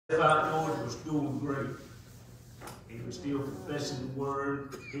George was doing great. He was still confessing the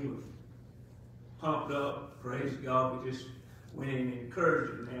word. He was pumped up. Praise God. We just went in and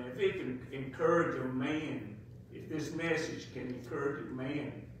encouraged him, man. If it can encourage a man, if this message can encourage a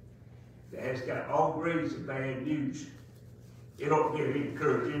man that has got all grades of bad news, it ought to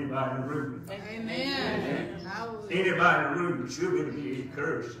encourage anybody in the room. Amen. Anybody in the room should be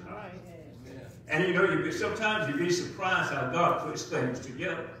encouraged tonight. And you know, sometimes you'd be surprised how God puts things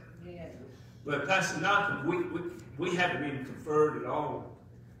together. But Pastor Malcolm, we haven't been conferred at all.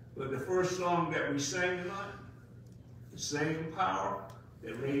 But the first song that we sang tonight, the same power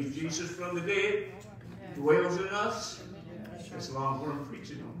that raised Jesus from the dead dwells in us. That's the long word I'm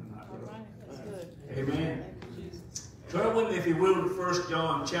preaching on tonight, brother. Amen. Turn with me, if you will, to 1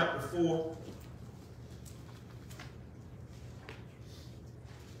 John chapter 4.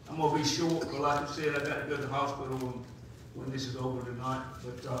 I'm going to be short, but like I said, I got to go to the hospital when this is over tonight.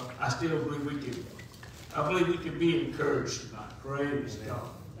 But I still believe we can be encouraged tonight. Praise God.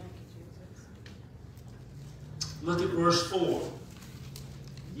 Look at verse 4.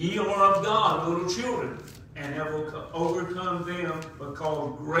 Ye are of God, little children, and have overcome them,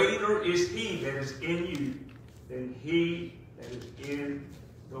 because greater is he that is in you than he that is in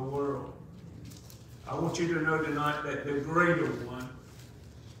the world. I want you to know tonight that the greater one,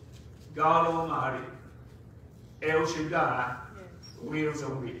 God Almighty, El Shaddai, lives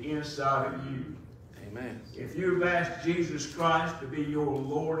on the inside of you. Amen. If you've asked Jesus Christ to be your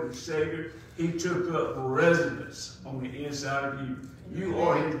Lord and Savior, he took up residence on the inside of you. You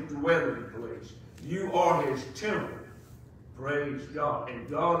are his dwelling place. You are his temple. Praise God. And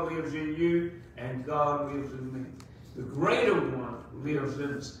God lives in you, and God lives in me. The greater one lives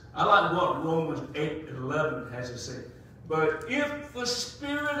in us. I like what Romans 8:11 has to say. But if the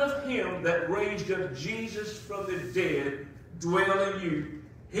spirit of him that raised up Jesus from the dead dwell in you,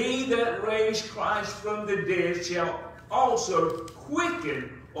 he that raised Christ from the dead shall also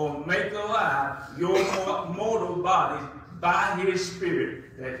quicken or make alive your mortal bodies by his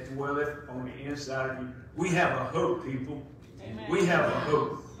spirit that dwelleth on the inside of you. We have a hope, people. Amen. We have a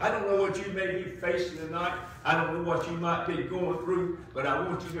hope. I don't know what you may be facing tonight. I don't know what you might be going through, but I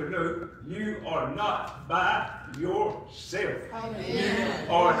want you to know you are not by yourself. Amen.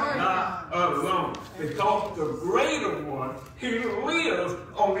 You are not alone. Because the greater one, he lives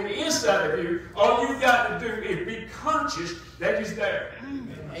on the inside of you. All you got to do is be conscious that he's there.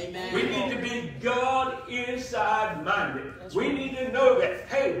 Amen. We need to be God inside minded. We need to know that,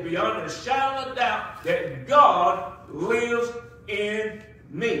 hey, beyond a shadow of doubt, that God lives in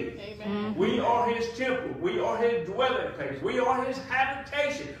me. Amen. We are his temple. We are his dwelling place. We are his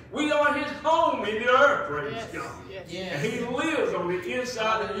habitation. We are his home in the earth, praise God. Yes. And he lives on the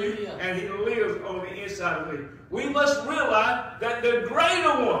inside of you, and he lives on the inside of me. We must realize that the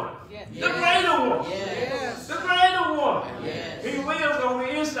greater one, the greater one, the greater one, he lives on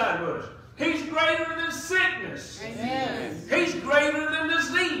the inside of us. He's greater than sickness. Amen. He's greater than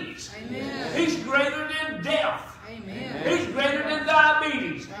disease. Amen. He's greater than death. Amen. He's greater than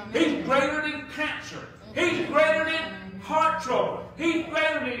diabetes. Amen. He's greater than cancer. He's greater than heart trouble. He's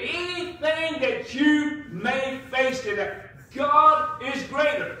greater than anything that you may face today. God is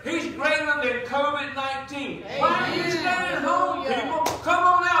greater. He's greater than COVID-19. Why are you staying home, people? Come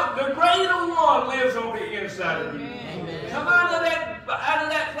on out. The greater one lives on the inside of you. Amen. Come out of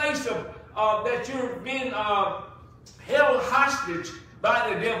that place of that you're being held hostage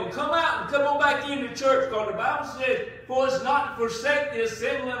by the devil. Come out and come on back into church, because the Bible says, for us not to forsake the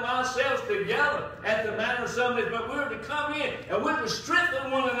assembling of ourselves together at the manner of some, but we're to come in and we're to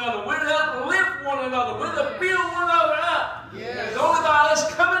strengthen one another. We're to help lift one another. We're to build one another up. Yes. It's only by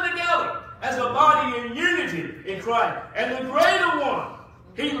us coming together as a body in unity in Christ. And the greater one,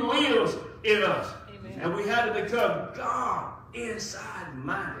 he lives in us. Amen. And we have to become God inside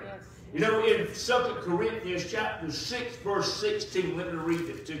minded. Yes. You know, in 2 Corinthians chapter 6, verse 16, let me read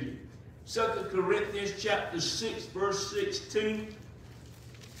it to you. 2 Corinthians chapter 6, verse 16.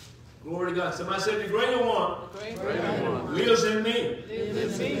 Glory to God. Somebody said, the greater one, lives in me.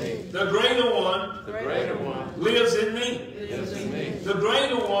 The greater one, lives in me. The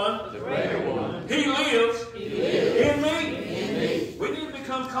greater one, he lives in me. We need to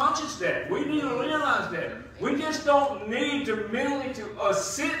become conscious of that. We need to realize that. We just don't need to merely to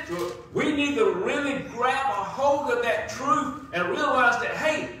assent to it. We need to really grab a hold of that truth and realize that,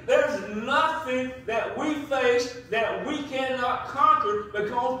 hey, there's nothing that we face that we cannot conquer,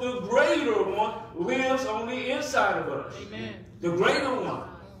 because the greater one lives on the inside of us. Amen. The greater one.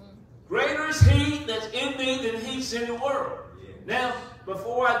 Greater is he that's in me than he's in the world. Now,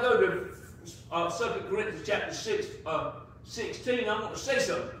 before I go to 2 Corinthians chapter 6, 16, I want to say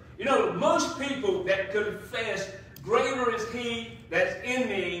something. You know, most people that confess, greater is he that's in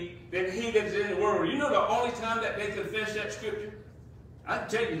me than he that's in the world. You know the only time that they confess that scripture? I can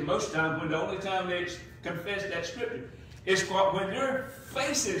tell you most times when the only time they confess that scripture is when they're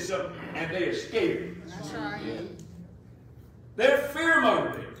facing something and they are scared. That's right. They're fear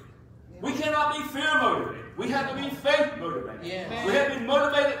motivated. We cannot be fear motivated. We have to be faith motivated. Yeah. We have to be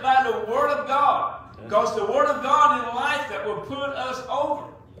motivated by the Word of God. Because the Word of God in life that will put us over.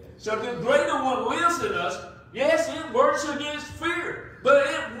 So the greater one lives in us. Yes, it works against fear. But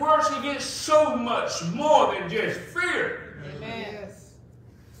it works against so much more than just fear. Amen.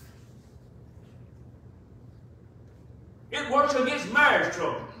 It works against marriage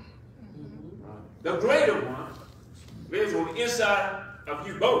trouble. The greater one lives on the inside of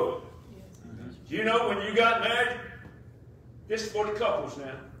you both. You know, when you got married, this is for the couples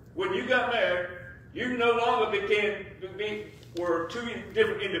now. When you got married, you no longer were two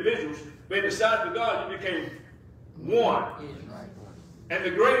different individuals, but in the sight of God, you became one. And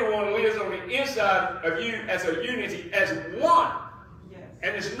the greater one lives on the inside of you as a unity, as one.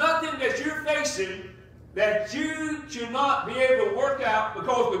 And there's nothing that you're facing that you should not be able to work out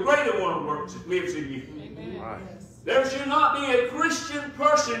because the greater one lives in you. Right. There should not be a Christian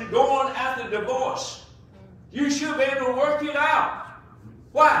person going after divorce. You should be able to work it out.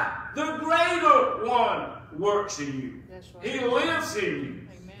 Why? The greater one works in you. Right. He lives in you.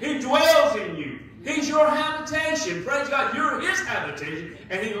 Amen. He dwells in you. He's your habitation. Praise God. You're his habitation.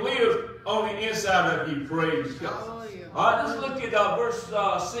 And he lives on the inside of you. Praise God. All right, let's look at verse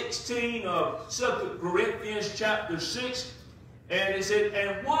 16 of 2 Corinthians chapter 6. And it said,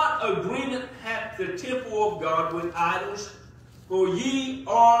 and what agreement hath the temple of God with idols? For ye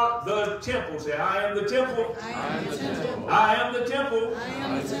are the temple. Say, I am the temple. I am the temple. I am the temple. I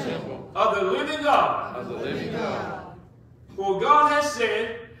am the temple of the living God. of the living God. For God has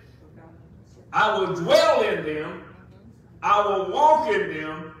said, I will dwell in them. I will walk in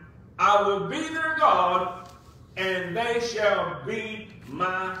them. I will be their God, and they shall be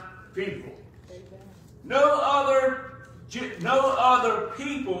my people. No other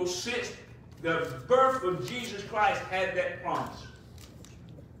people since the birth of Jesus Christ had that promise.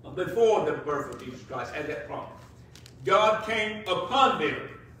 Before the birth of Jesus Christ had that promise. God came upon them.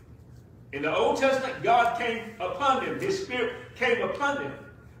 In the Old Testament, God came upon them. His Spirit came upon them.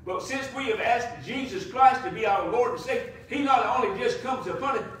 But since we have asked Jesus Christ to be our Lord and Savior, he not only just comes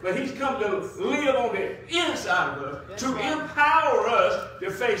upon us, but he's come to live on the inside of us. That's to right. Empower us to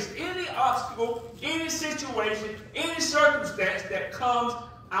face any obstacle, any situation, any circumstance that comes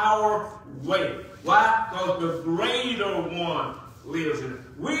our way. Why? Because the greater one lives in us.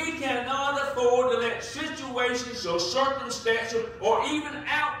 We cannot afford to let situations or circumstances or even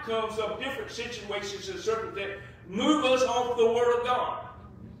outcomes of different situations and circumstances move us off the Word of God.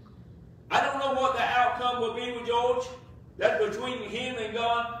 I don't know what the outcome will be with George. That's between him and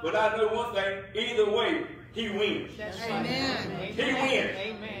God. But I know one thing. Either way, he wins. That's right. Amen. He wins.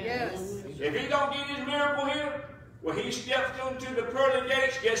 Amen. Yes. If he don't get his miracle here, when he steps into the pearly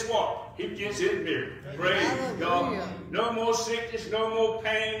gates, guess what? He gets his miracle. Praise God. No more sickness, no more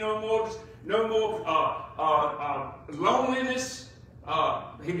pain, no more loneliness.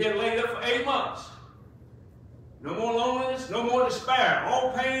 He been laid up for 8 months. No more loneliness, no more despair.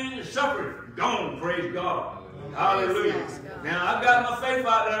 All pain and suffering gone, praise God. Hallelujah. Now, I've got my faith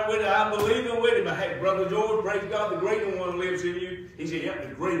out there with it. I'm believing with him. But hey, Brother George, praise God, the greater one lives in you. He said, yep,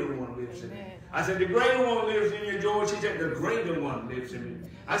 the greater one lives in you. I said, the greater one lives in you, George. He said, the greater one lives in you.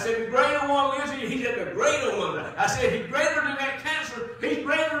 I said, the greater one lives in you. He said, the greater one. I said, he's greater than that cancer. He's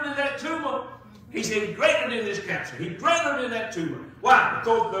greater than that tumor. He said, he's greater than this cancer. He's greater than that tumor. Why?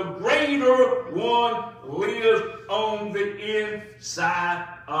 Because the greater one lives on the inside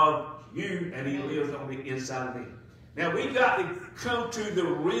of you, and he lives on the inside of me. Now, we've got to come to the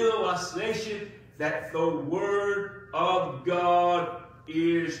realization that the Word of God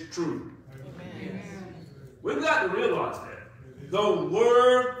is true. Amen. We've got to realize that. The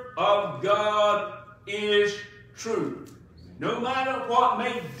Word of God is true. No matter what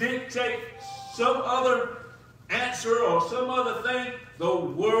may dictate some other answer or some other thing, the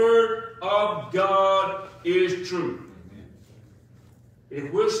Word of God is true.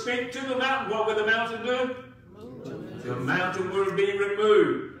 If we'll speak to the mountain, what will the mountain do? The mountain will be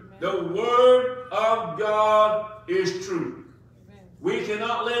removed. The Word of God is true. We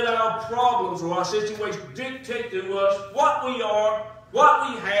cannot let our problems or our situations dictate to us what we are, what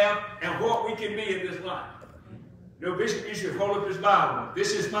we have, and what we can be in this life. You know, Bishop used to hold up his Bible.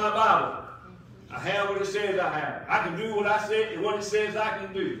 This is my Bible. I have what it says I have. I can do what I say and what it says I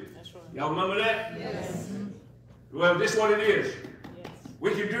can do. Y'all remember that? Yes. Well, this is what it is. Yes.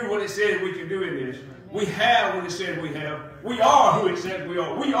 We can do what it says we can do in this. We have what it says we have. We are who it says we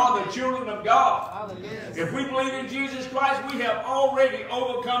are. We are the children of God. If we believe in Jesus Christ, we have already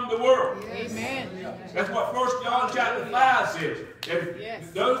overcome the world. Amen. That's what 1 John chapter 5 says.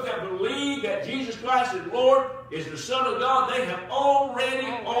 If those that believe that Jesus Christ is Lord, is the Son of God, they have already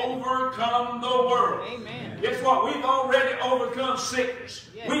overcome the world. Amen. Guess what? We've already overcome sickness.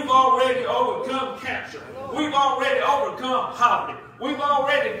 We've already overcome cancer. We've already overcome poverty. We've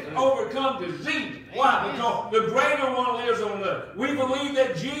already overcome disease. Why? Because the greater one lives on us. We believe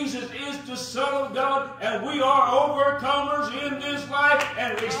that Jesus is the Son of God, and we are overcomers in this life,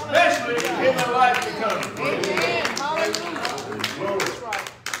 and especially in the life to come. Amen. Hallelujah. Glory. That's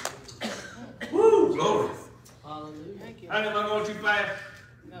right. Woo, glory. Hallelujah. Thank you. Am I going too fast?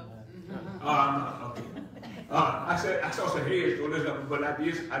 No. I'm not. Okay. I saw some heads go this up, but I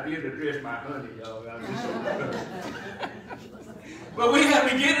did address my honey, y'all. But we have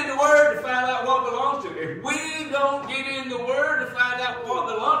to get in the Word to find out what belongs to it. If we don't get in the Word to find out what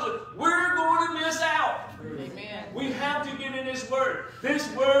belongs to it, we're going to miss out. Amen. We have to get in this Word. This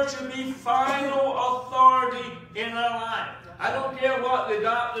Word should be final authority in our life. I don't care what the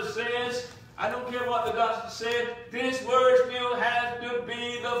doctor says. I don't care what the doctor said. This Word still has to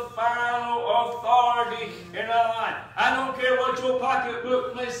be the final authority in our life. I don't care what your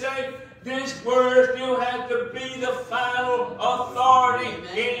pocketbook may say. This Word still has to be the final authority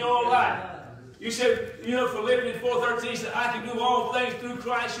in your life. You said, Philippians 4:13 said, I can do all things through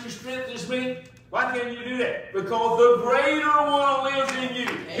Christ who strengthens me. Why can't you do that? Because the greater one lives in you.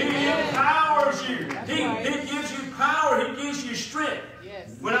 He empowers you. He gives you power. He gives you strength.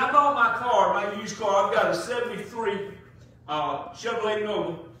 When I bought my car, my used car, I've got a 73 Chevrolet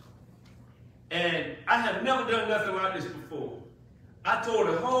Nova, and I have never done nothing like this before. I tore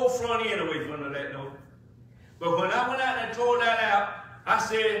the whole front end away from that Nova. But when I went out and tore that out, I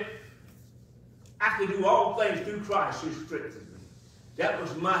said, I can do all things through Christ who strengthens me. That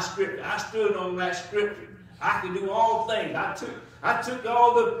was my scripture. I stood on that scripture. I can do all things. I took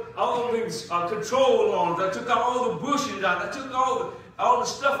all the control arms. I took all the bushings out. I took all the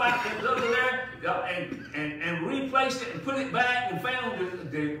stuff that was under there and replaced it and put it back and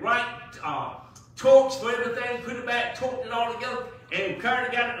found the right torques for everything, put it back, torqued it all together, and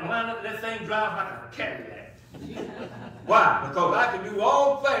got it and lined up, and that thing drives like a Cadillac. Why? Because I can do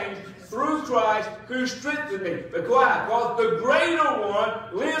all things through Christ who strengthens me. Why? Because the greater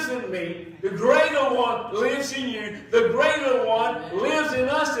one lives in me, the greater one lives in you, the greater one lives in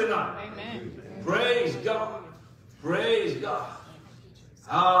us tonight. Amen. Praise God. Praise God.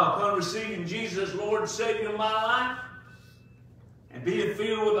 Upon receiving Jesus, Lord and Savior of my life, and being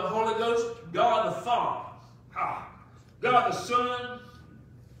filled with the Holy Ghost, God the Father, God the Son,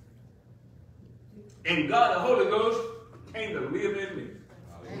 and God the Holy Ghost came to live in me.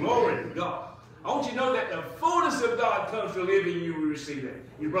 Glory to God. I want you to know that the fullness of God comes to live in you when you receive that.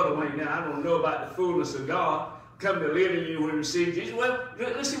 Your brother Wayne, now I don't know about the fullness of God come to live in you when you receive Jesus. Well,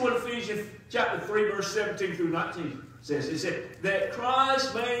 let's see what Ephesians chapter 3, verse 17 through 19 says. It said, that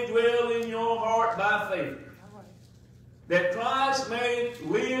Christ may dwell in your heart by faith. That Christ may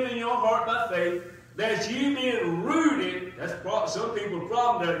live in your heart by faith, that you being rooted, that's some people's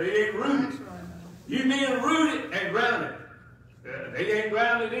problem there, they ain't rooted. You being rooted and grounded. They ain't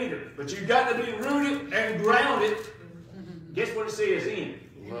grounded either. But you've got to be rooted and grounded. Guess what it says in?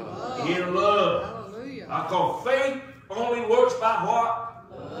 Love. In love. Hallelujah. Because faith only works by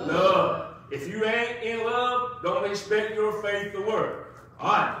what? Love. If you ain't in love, don't expect your faith to work.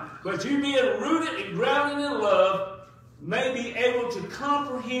 Alright. But you being rooted and grounded in love may be able to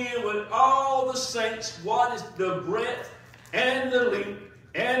comprehend with all the saints what is the breadth and the length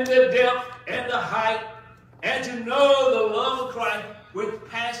and the depth and the height, and to know the love of Christ with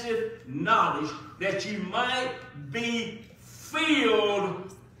passive knowledge, that you might be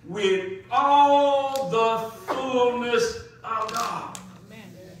filled with all the fullness of God.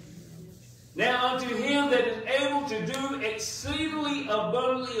 Amen. Now unto him that is able to do exceedingly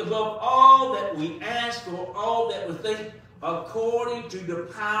abundantly above all that we ask or all that we think, according to the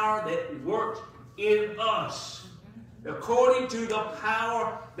power that works in us. According to the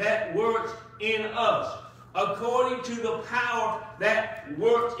power that works in us. According to the power that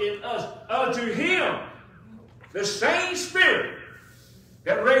works in us. Unto him, the same Spirit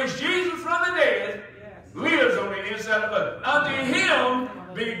that raised Jesus from the dead, lives on the inside of us. Unto him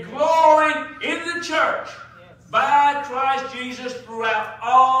be glory in the church by Christ Jesus throughout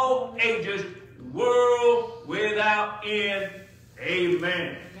all ages, world without end.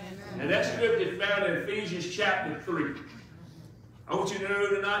 Amen. And that scripture is found in Ephesians chapter 3. I want you to know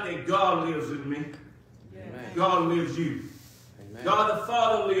tonight that God lives in me. Amen. God lives you. Amen. God the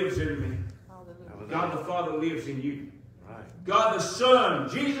Father lives in me. God the Father lives in you. God the Son,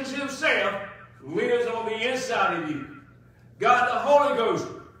 Jesus himself, lives on the inside of you. God the Holy Ghost,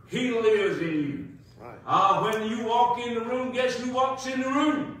 he lives in you. When you walk in the room, guess who walks in the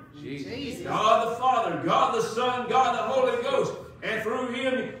room? Jesus. God the Father, God the Son, God the Holy Ghost. And through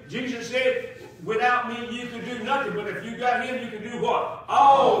him, Jesus said, without me you can do nothing, but if you got him, you can do what?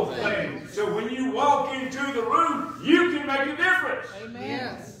 All things. So when you walk into the room, you can make a difference. Amen.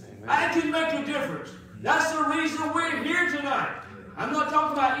 Yes. I can make a difference. That's the reason we're here tonight. I'm not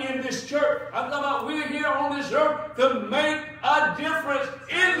talking about in this church. I'm talking about we're here on this earth to make a difference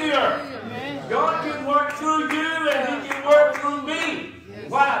in the earth. Amen. God can work through you and he can work through me. Yes.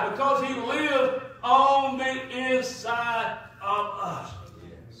 Why? Because he lives on the inside of us.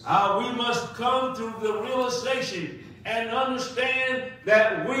 We must come to the realization and understand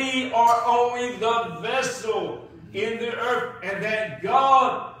that we are only the vessel in the earth and that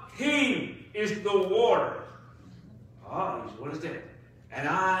God, he is the water. What is that? And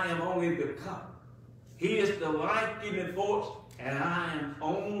I am only the cup. He is the life-giving force, and I am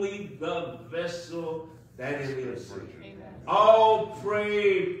only the vessel that it is. All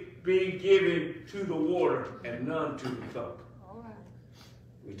praise be given to the water and none to the cup. All right.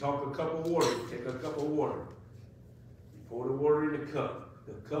 We talk a cup of water. Take a cup of water. You pour the water in the cup.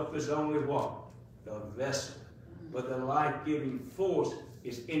 The cup is only what? The vessel. But the life-giving force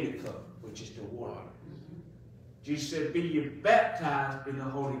is in the cup, which is the water. Jesus said, be ye baptized in the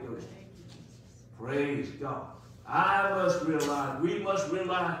Holy Ghost. Praise God. We must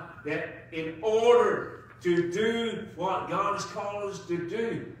realize that in order to do what God has called us to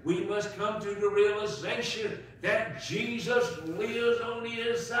do, we must come to the realization that Jesus lives on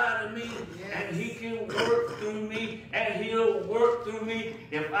the inside of me, and he can work through me, and he'll work through me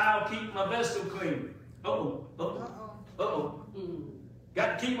if I'll keep my vessel clean.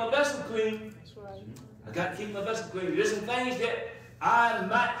 Got to keep my vessel clean. That's right. I got to keep my vessel clean. There's some things that I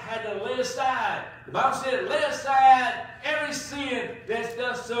might have to lay aside. The Bible said, lay aside every sin that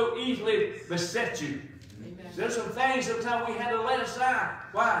does so easily beset you. So there's some things sometimes we had to lay aside.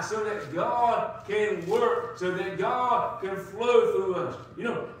 Why? So that God can work, so that God can flow through us. You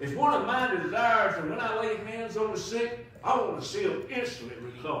know, it's one of my desires, and when I lay hands on the sick, I want to see them instantly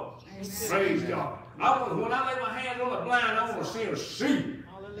recover. Praise God. When I lay my hands on the blind, I want to see them see.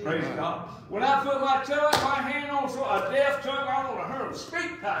 Praise God. When I put my hand on a deaf tongue, I want to hear them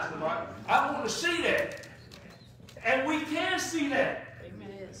speak, Pastor Mike. I want to see that. And we can see that.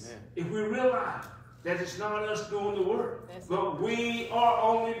 Amen. If we realize that it's not us doing the work, but we are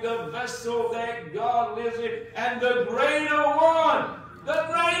only the vessel that God lives in. And the greater one,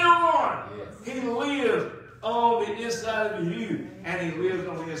 he lives on the inside of you, and he lives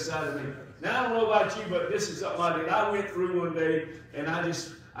on the inside of me. Now, I don't know about you, but this is something I did. I went through one day, and I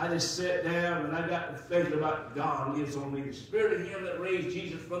just sat down, and I got to thinking about God lives on me. The Spirit of him that raised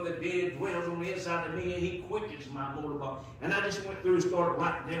Jesus from the dead dwells on the inside of me, and he quickens my mortal body. And I just went through and started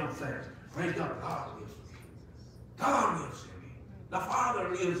writing down things. Praise God, God lives in me. God lives in me. The Father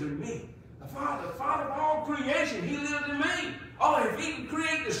lives in me. The Father of all creation, he lives in me. Oh, if he can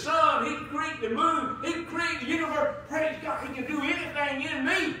create the sun, he can create the moon, he can create the universe, praise God, he can do anything in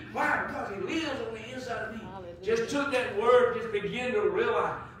me. Why? Because he lives on the inside of me. Just took that word, just begin to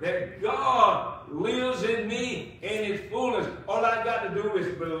realize that God lives in me in his fullness. All I got to do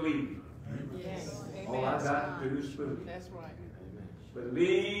is believe. Yes. All I got to do is believe. That's right.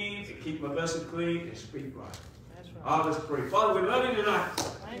 Believe and keep my vessel clean and speak right. That's right. Let's pray. Father, we love you tonight.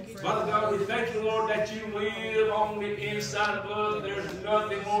 Thank you. Father God, we thank you, Lord, that you live on the inside of us. There's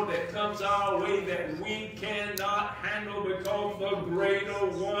nothing more that comes our way that we cannot handle because the greater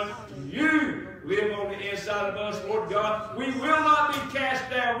one, you live on the inside of us, Lord God. We will not be cast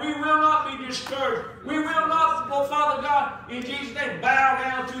down. We will not be discouraged. We will not, oh Father God, in Jesus' name, bow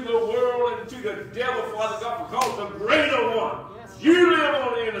down to the world and to the devil, Father God, because the greater one, you live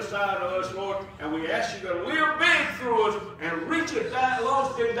on the inside of us, Lord, and we ask you to live big through us and reach a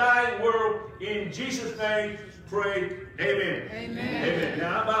lost and dying world. In Jesus' name, pray. Amen. Amen. Amen.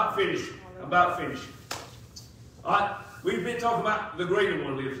 Now, I'm about finished. All right, we've been talking about the greater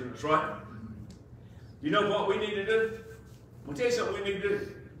one lives in us, right? You know what we need to do? I'm going to tell you something we need to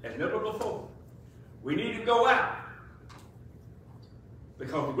do. As never before. We need to go out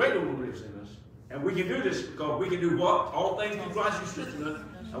because the greater one lives in us. And we can do this because we can do what? All things through Christ who strengthens us.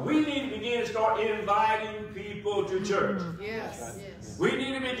 And we need to begin to start inviting people to church. Yes. Yes. We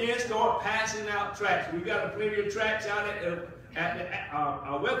need to begin to start passing out tracts. We've got plenty of tracts out at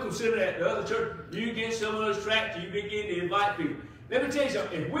our welcome center at the other church. You get some of those tracts, you begin to invite people. Let me tell you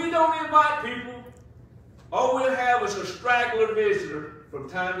something. If we don't invite people, All we'll have is a straggler visitor from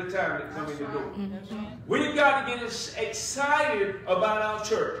time to time that come in the door. We've got to get excited about our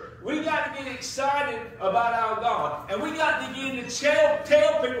church. We got to get excited about our God. And we got to begin to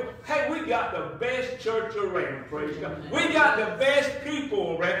tell people, hey, we got the best church around, praise God. We got the best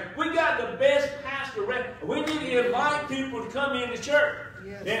people around. We got the best pastor around. We need to invite people to come into church.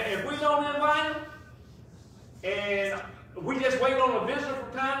 Yes. Now, if we don't invite them, and we just wait on a visitor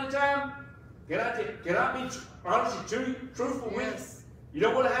from time to time, can I be honest and truthful with you? You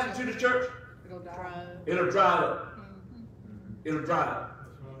know what will happen to the church? It'll dry up. It'll dry up.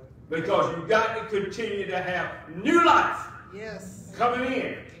 Because you've got to continue to have new life coming in.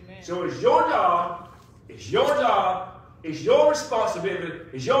 Amen. So it's your job, it's your responsibility,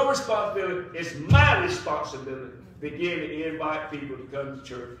 it's my responsibility to begin to invite people to come to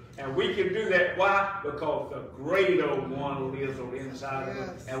church. And we can do that. Why? Because the greater one lives on the inside of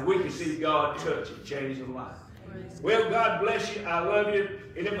us. And we can see God touch and change their life. Well, God bless you. I love you.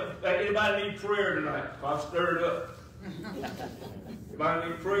 Anybody need prayer tonight? I'm stirred up. Anybody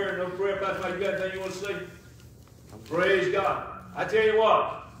need prayer? No prayer? Pastor, you got anything you want to say? Praise God. I tell you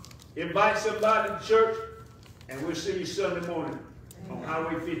what, invite somebody to church, and we'll see you Sunday morning on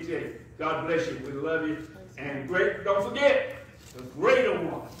Highway 58. God bless you. We love you. And don't forget, the greater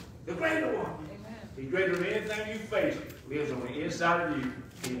one. The greater one. He's greater than anything you face. Lives on the inside of you.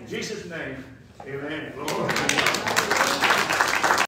 In Jesus' name, amen. Lord.